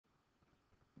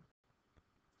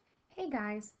Hey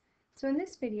guys, so in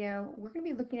this video we're going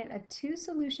to be looking at a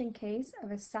two-solution case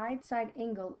of a side-side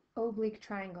angle oblique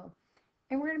triangle,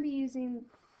 and we're going to be using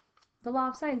the law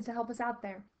of sines to help us out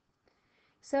there.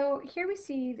 So here we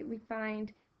see that we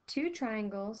find two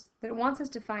triangles, that it wants us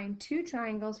to find two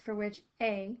triangles for which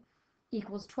A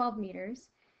equals 12 meters,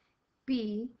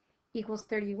 B equals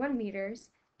 31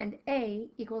 meters, and A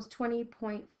equals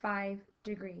 20.5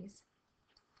 degrees.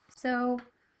 So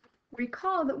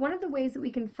recall that one of the ways that we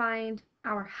can find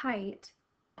our height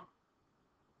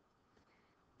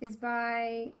is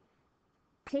by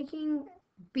taking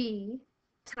B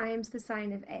times the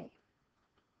sine of A,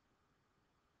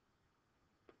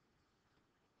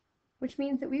 which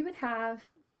means that we would have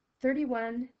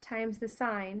 31 times the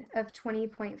sine of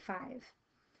 20.5.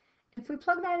 If we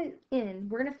plug that in,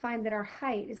 we're going to find that our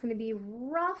height is going to be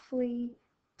roughly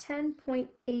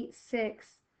 10.86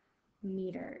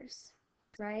 meters,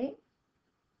 right?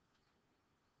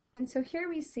 And so here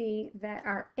we see that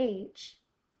our h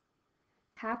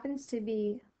happens to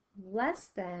be less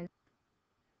than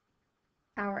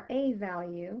our a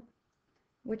value,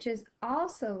 which is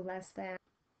also less than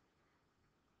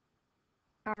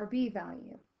our b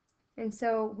value. And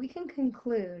so we can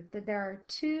conclude that there are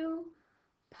two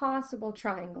possible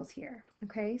triangles here.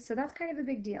 Okay, so that's kind of a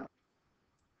big deal.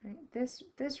 Right? This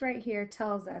right here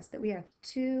tells us that we have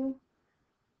two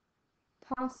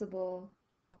possible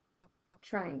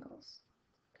triangles.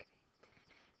 Okay.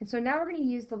 And so now we're going to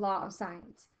use the law of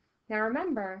sines. Now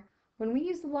remember, when we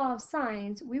use the law of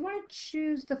sines, we want to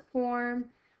choose the form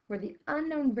where the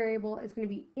unknown variable is going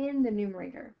to be in the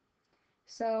numerator.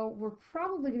 So we're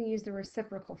probably going to use the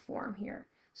reciprocal form here.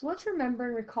 So let's remember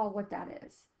and recall what that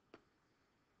is.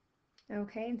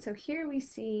 Okay, and so here we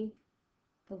see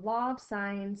the law of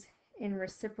sines in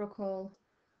reciprocal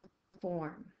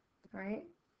form, right?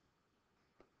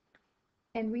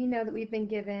 And we know that we've been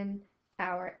given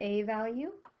our a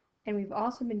value, and we've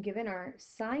also been given our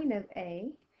sine of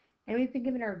a, and we've been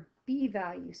given our b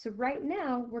value. So right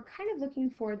now, we're kind of looking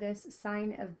for this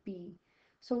sine of b.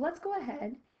 So let's go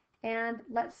ahead and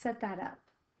let's set that up.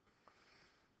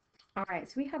 All right,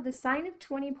 so we have the sine of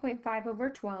 20.5 over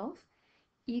 12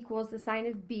 equals the sine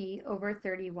of b over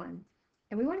 31.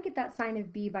 And we want to get that sine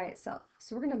of b by itself.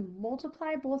 So we're going to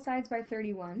multiply both sides by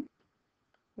 31,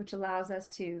 which allows us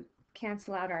to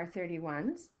cancel out our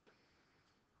 31s.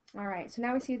 All right, so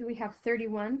now we see that we have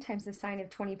 31 times the sine of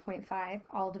 20.5,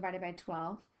 all divided by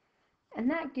 12.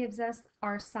 And that gives us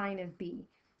our sine of b.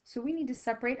 So we need to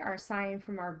separate our sine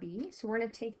from our b. So we're going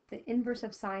to take the inverse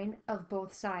of sine of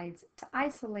both sides to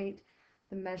isolate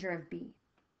the measure of b.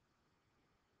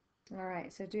 All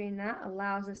right, so doing that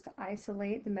allows us to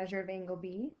isolate the measure of angle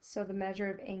b. So the measure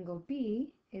of angle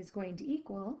b is going to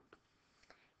equal,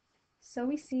 so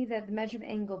we see that the measure of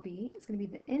angle b is going to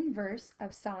be the inverse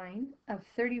of sine of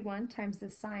 31 times the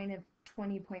sine of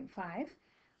 20.5,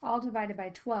 all divided by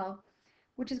 12,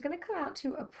 which is going to come out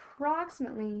to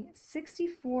approximately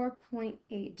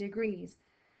 64.8 degrees.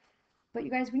 But you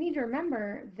guys, we need to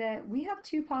remember that we have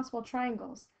two possible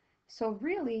triangles. So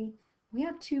really, we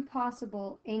have two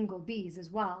possible angle b's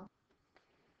as well.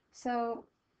 So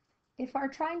if our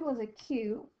triangle is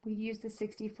acute, we use the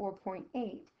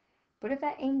 64.8. But if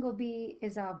that angle b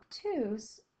is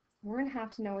obtuse, we're going to have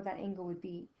to know what that angle would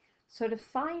be. So to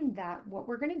find that, what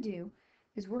we're going to do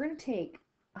is we're going to take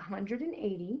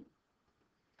 180,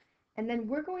 and then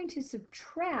we're going to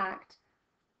subtract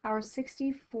our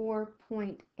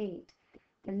 64.8.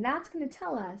 And that's going to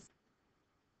tell us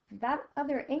that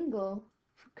other angle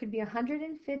could be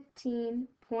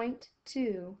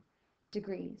 115.2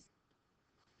 degrees.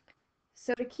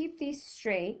 So to keep these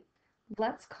straight,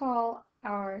 let's call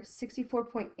our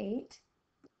 64.8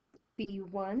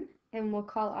 B1, and we'll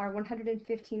call our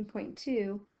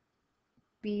 115.2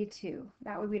 B2.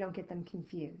 That way we don't get them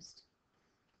confused.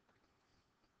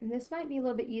 And this might be a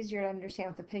little bit easier to understand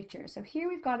with the picture. So here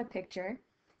we've got a picture,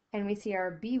 and we see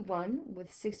our B1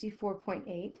 with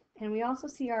 64.8, and we also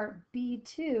see our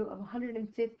B2 of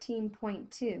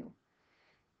 115.2.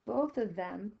 Both of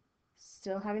them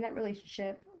still having that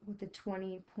relationship with the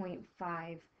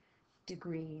 20.5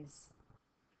 degrees.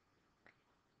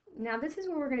 Now this is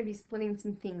where we're going to be splitting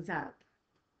some things up.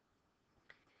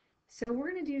 So we're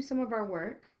going to do some of our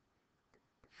work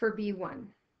for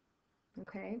B1,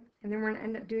 okay? And then we're going to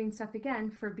end up doing stuff again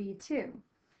for B2.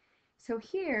 So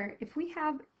here, if we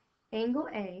have angle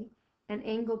A and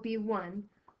angle B1,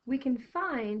 we can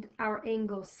find our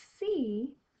angle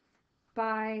C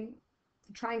by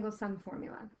the triangle sum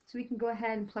formula. So we can go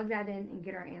ahead and plug that in and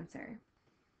get our answer.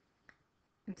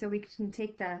 And so we can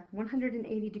take the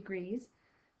 180 degrees,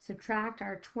 subtract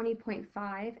our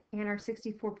 20.5 and our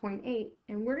 64.8,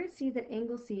 and we're going to see that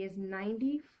angle C is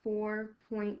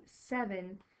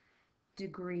 94.7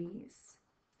 degrees.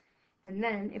 And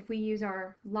then if we use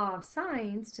our law of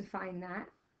sines to find that,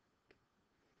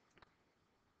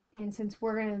 and since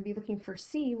we're going to be looking for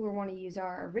C, we want to use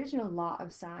our original law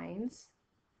of sines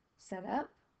set up.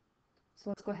 So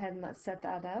let's go ahead and let's set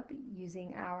that up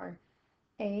using our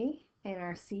A and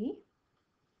our C.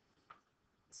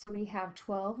 So we have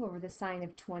 12 over the sine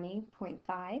of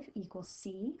 20.5 equals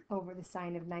C over the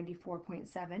sine of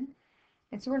 94.7.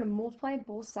 And so we're going to multiply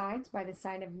both sides by the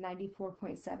sine of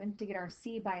 94.7 to get our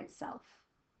C by itself.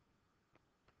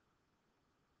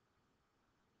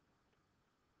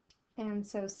 And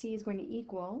so C is going to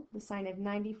equal the sine of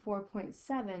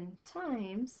 94.7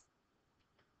 times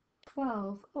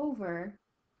 12 over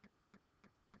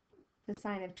the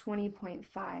sine of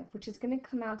 20.5, which is going to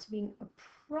come out to being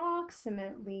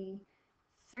approximately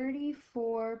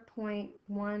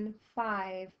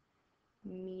 34.15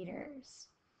 meters.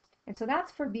 And so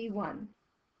that's for B1.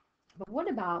 But what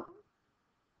about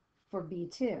for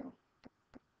B2?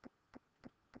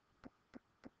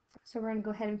 So we're going to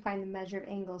go ahead and find the measure of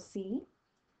angle C,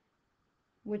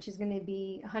 which is going to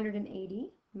be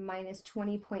 180 minus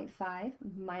 20.5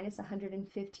 minus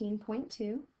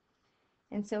 115.2.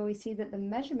 And so we see that the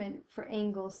measurement for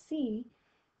angle C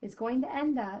is going to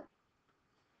end up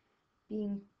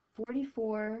being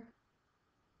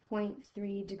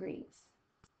 44.3 degrees.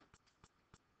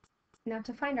 Now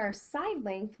to find our side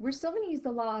length, we're still going to use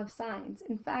the law of sines.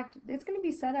 In fact, it's going to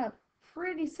be set up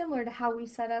pretty similar to how we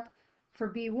set up for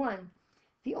B1.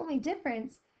 The only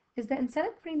difference is that instead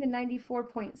of putting the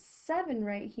 94.7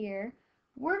 right here,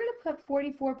 we're going to put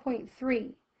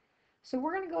 44.3. So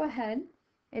we're going to go ahead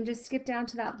and just skip down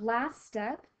to that last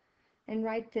step and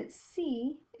write that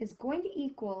C is going to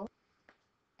equal,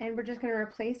 and we're just going to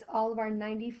replace all of our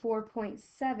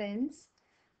 94.7s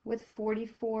with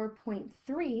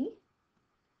 44.3.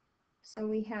 So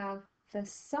we have the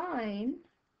sine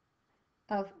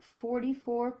of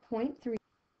 44.3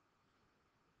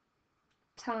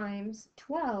 times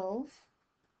 12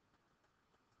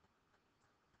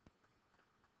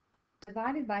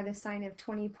 divided by the sine of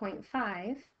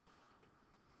 20.5,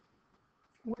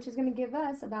 which is going to give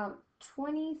us about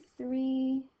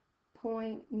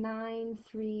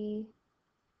 23.93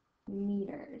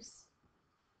 meters.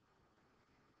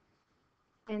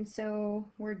 And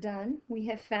so we're done. We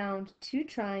have found two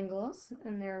triangles,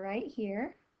 and they're right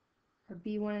here, our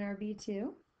B1 and our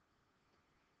B2.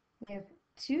 We have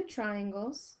two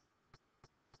triangles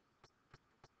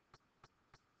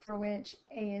for which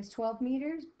A is 12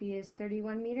 meters, B is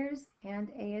 31 meters,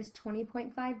 and A is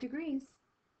 20.5 degrees.